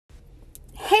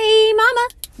Mama,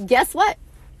 guess what?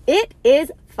 It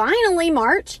is finally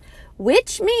March,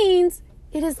 which means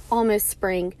it is almost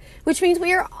spring, which means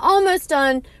we are almost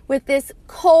done with this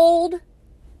cold,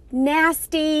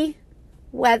 nasty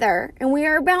weather. And we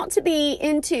are about to be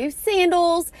into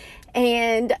sandals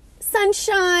and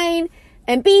sunshine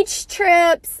and beach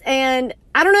trips. And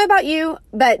I don't know about you,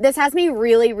 but this has me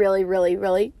really, really, really,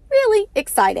 really, really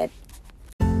excited.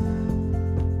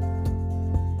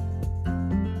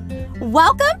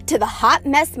 Welcome to the Hot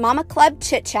Mess Mama Club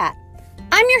Chit Chat.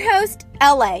 I'm your host,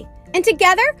 LA, and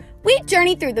together we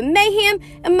journey through the mayhem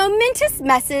and momentous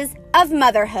messes of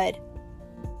motherhood.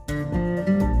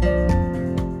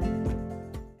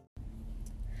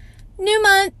 New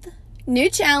month, new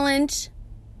challenge.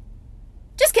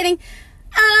 Just kidding.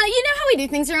 You know how we do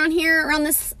things around here, around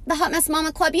the Hot Mess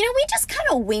Mama Club? You know, we just kind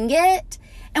of wing it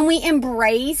and we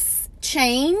embrace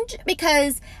change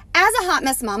because as a hot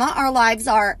mess mama, our lives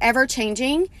are ever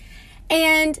changing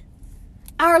and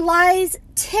our lives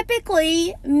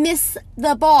typically miss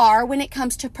the bar when it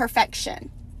comes to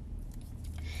perfection.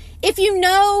 If you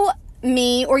know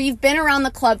me or you've been around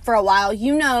the club for a while,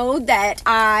 you know that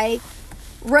I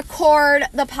record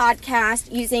the podcast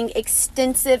using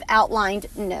extensive outlined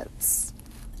notes.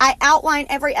 I outline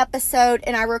every episode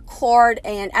and I record,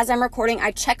 and as I'm recording,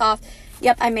 I check off,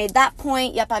 yep, I made that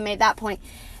point, yep, I made that point.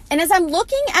 And as I'm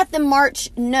looking at the March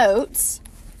notes,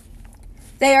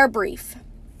 they are brief.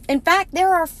 In fact,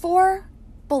 there are 4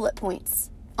 bullet points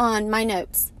on my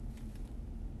notes.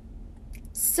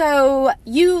 So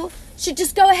you should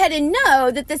just go ahead and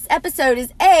know that this episode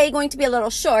is A, going to be a little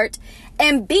short,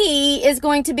 and B, is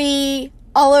going to be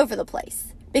all over the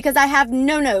place because I have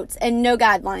no notes and no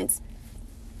guidelines.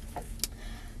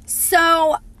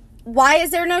 So why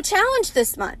is there no challenge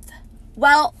this month?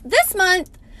 Well, this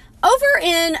month, over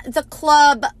in the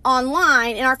club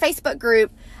online, in our Facebook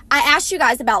group, I asked you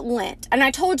guys about Lent. And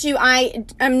I told you I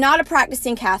am not a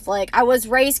practicing Catholic. I was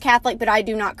raised Catholic, but I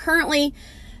do not currently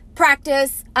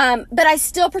practice. But I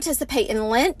still participate in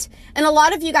Lent. And a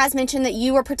lot of you guys mentioned that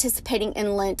you were participating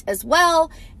in Lent as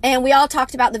well. And we all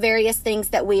talked about the various things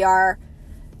that we are,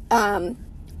 I'm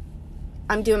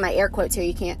doing my air quotes here.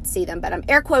 You can't see them, but I'm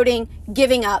air quoting,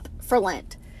 giving up for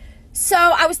Lent. So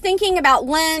I was thinking about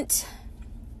Lent,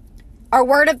 our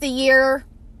word of the year,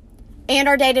 and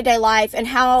our day-to-day life, and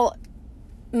how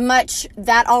much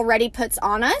that already puts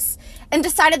on us, and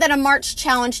decided that a March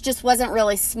challenge just wasn't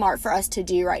really smart for us to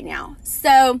do right now.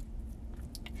 So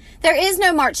there is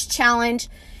no March challenge.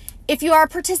 If you are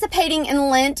participating in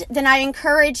Lent, then I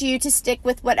encourage you to stick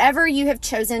with whatever you have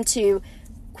chosen to,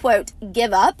 quote,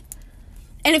 give up.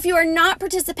 And if you are not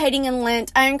participating in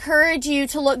Lent, I encourage you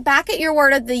to look back at your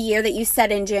word of the year that you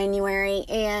set in January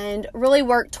and really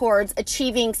work towards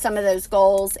achieving some of those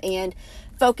goals and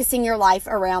focusing your life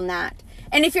around that.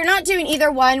 And if you're not doing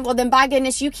either one, well then by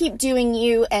goodness, you keep doing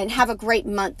you and have a great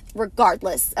month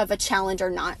regardless of a challenge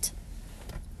or not.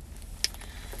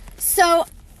 So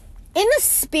in the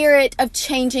spirit of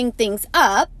changing things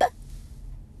up,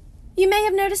 you may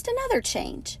have noticed another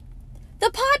change.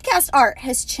 The podcast art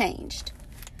has changed.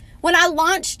 When I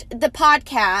launched the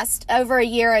podcast over a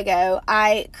year ago,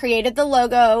 I created the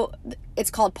logo.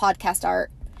 It's called podcast art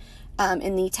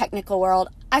in the technical world.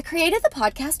 I created the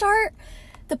podcast art.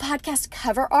 The podcast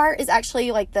cover art is actually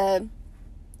like the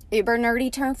uber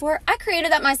nerdy term for it. I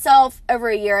created that myself over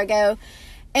a year ago.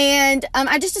 And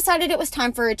I just decided it was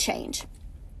time for a change.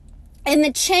 And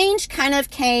the change kind of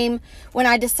came when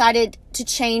I decided to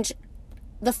change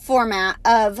the format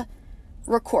of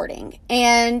recording.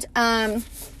 And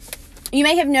you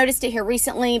may have noticed it here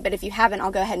recently, but if you haven't,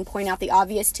 I'll go ahead and point out the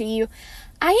obvious to you.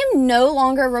 I am no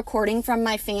longer recording from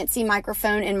my fancy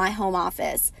microphone in my home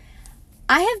office.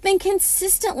 I have been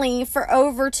consistently for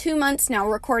over 2 months now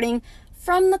recording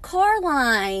from the car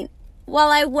line while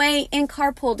I wait in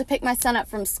carpool to pick my son up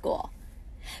from school.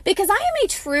 Because I am a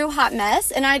true hot mess,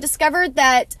 and I discovered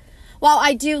that while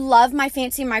I do love my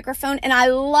fancy microphone and I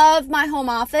love my home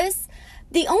office,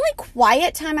 the only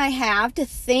quiet time I have to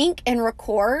think and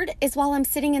record is while I'm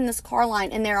sitting in this car line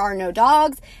and there are no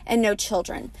dogs and no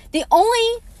children. The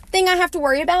only thing I have to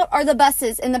worry about are the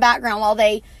buses in the background while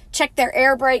they check their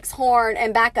air brakes, horn,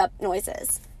 and backup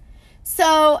noises.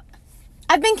 So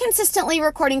I've been consistently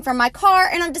recording from my car,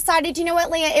 and I've decided, you know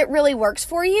what, Leah, it really works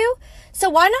for you. So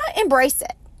why not embrace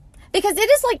it? Because it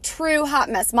is like true hot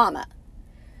mess mama.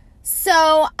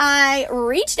 So I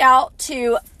reached out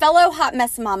to fellow hot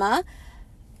mess mama,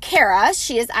 Kara.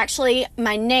 She is actually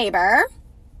my neighbor,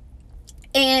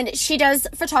 and she does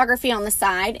photography on the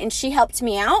side, and she helped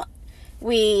me out.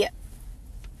 We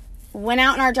went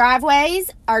out in our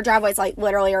driveways. Our driveways like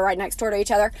literally are right next door to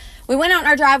each other. We went out in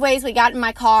our driveways, we got in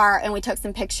my car, and we took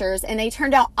some pictures, and they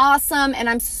turned out awesome. And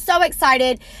I'm so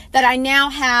excited that I now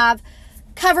have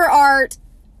cover art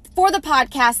for the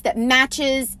podcast that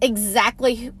matches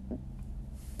exactly,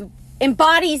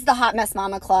 embodies the Hot Mess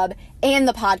Mama Club and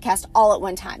the podcast all at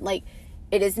one time. Like,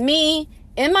 it is me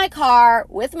in my car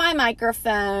with my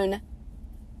microphone,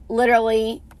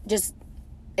 literally just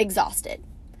exhausted.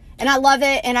 And I love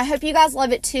it, and I hope you guys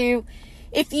love it too.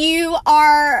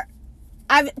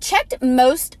 I've checked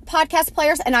most podcast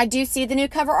players, and I do see the new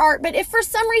cover art, but if for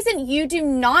some reason you do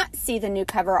not see the new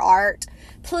cover art,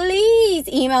 please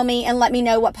email me and let me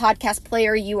know what podcast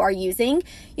player you are using.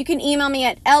 You can email me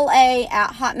at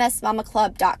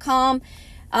la@hotmessmamaclub.com.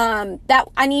 That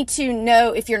I need to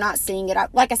know if you're not seeing it.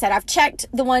 Like I said, I've checked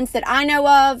the ones that I know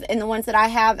of and the ones that I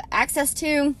have access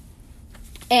to,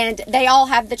 and they all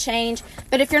have the change.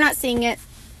 But if you're not seeing it,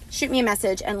 shoot me a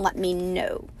message and let me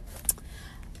know.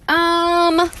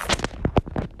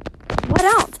 What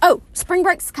else? Oh, spring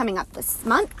break's coming up this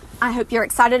month. I hope you're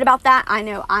excited about that. I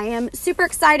know I am super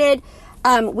excited.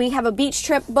 We have a beach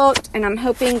trip booked, and I'm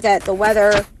hoping that the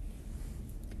weather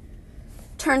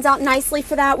turns out nicely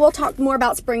for that. We'll talk more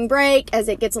about spring break as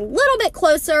it gets a little bit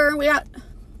closer. We got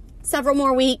several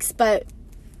more weeks, but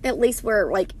at least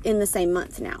we're like in the same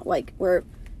month now. Like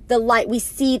we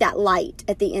see that light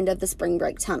at the end of the spring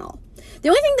break tunnel. The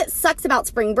only thing that sucks about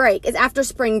spring break is after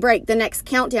spring break, the next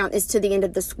countdown is to the end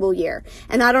of the school year.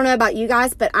 And I don't know about you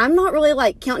guys, but I'm not really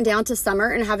like counting down to summer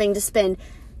and having to spend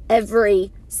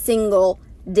every single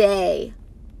day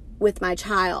with my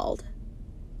child.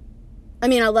 I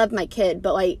mean, I love my kid,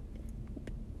 but like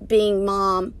being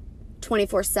mom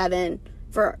 24/7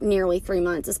 for nearly 3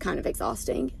 months is kind of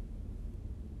exhausting.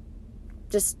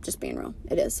 Just being real.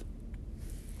 It is.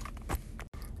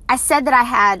 I said that I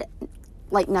had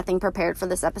like nothing prepared for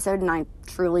this episode, and I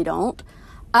truly don't.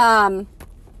 And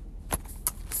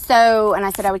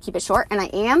I said I would keep it short, and I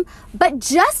am. But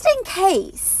just in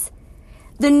case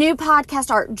the new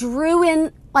podcast art drew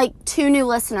in like 2 new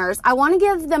listeners, I want to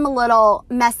give them a little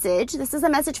message. This is a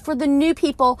message for the new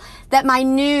people that my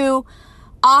new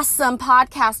awesome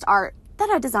podcast art that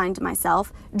I designed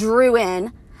myself drew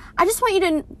in. I just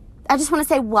want to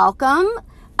say welcome.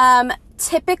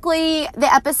 Typically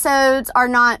the episodes are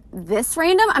not this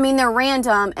random. I mean, they're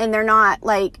random and they're not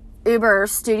like Uber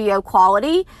studio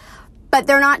quality, but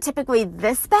they're not typically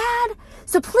this bad.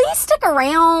 So please stick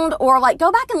around or like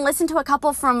go back and listen to a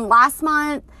couple from last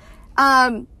month.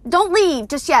 Don't leave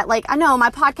just yet. Like, I know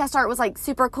my podcast art was like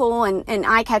super cool and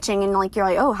eye-catching, and like you're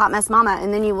like, oh, Hot Mess Mama,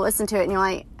 and then you listen to it and you're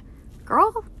like,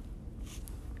 girl,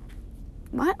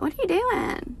 what are you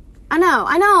doing? I know,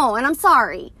 and I'm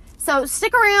sorry. So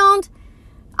stick around.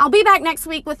 I'll be back next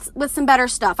week with some better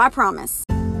stuff, I promise.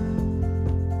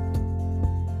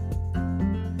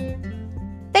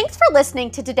 Thanks for listening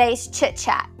to today's Chit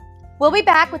Chat. We'll be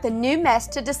back with a new mess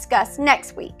to discuss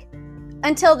next week.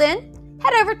 Until then,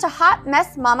 head over to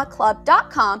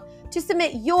hotmessmamaclub.com to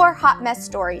submit your hot mess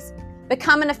stories,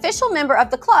 become an official member of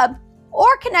the club,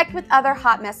 or connect with other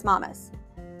hot mess mamas.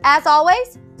 As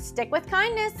always, stick with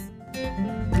kindness.